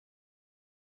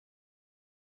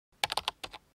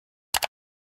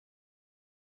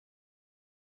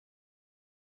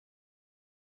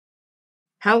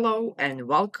Hello and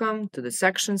welcome to the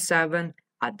Section 7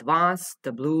 Advanced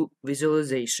Tableau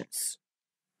Visualizations.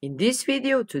 In this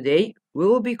video today, we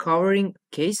will be covering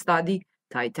case study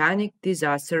Titanic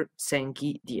disaster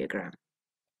Sankey diagram.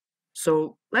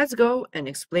 So let's go and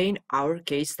explain our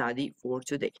case study for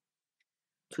today.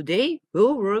 Today,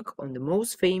 we'll work on the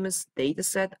most famous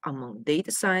dataset among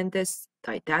data scientists,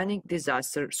 Titanic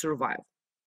disaster survival.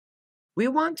 We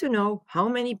want to know how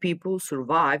many people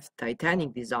survived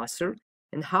Titanic disaster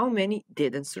and how many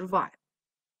didn't survive.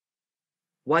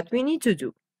 What we need to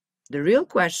do, the real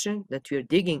question that we are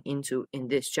digging into in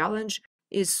this challenge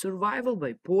is survival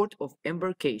by port of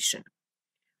embarkation.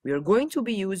 We are going to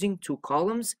be using two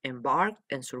columns, embarked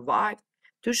and survived,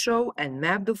 to show and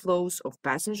map the flows of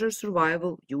passenger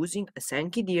survival using a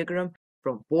Sankey diagram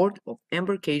from port of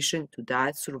embarkation to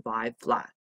that survived flag.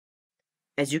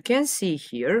 As you can see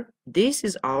here, this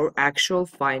is our actual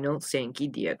final Sankey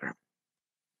diagram.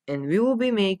 And we will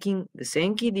be making the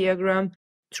Sankey diagram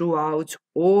throughout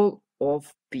all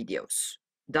of videos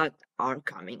that are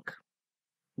coming.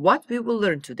 What we will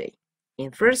learn today.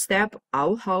 In first step, I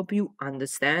will help you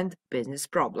understand business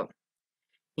problem.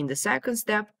 In the second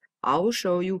step, I will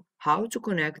show you how to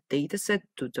connect dataset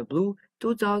to Tableau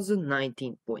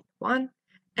 2019.1.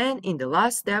 And in the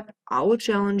last step, I will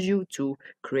challenge you to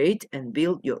create and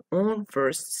build your own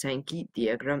first Sankey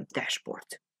diagram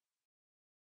dashboard.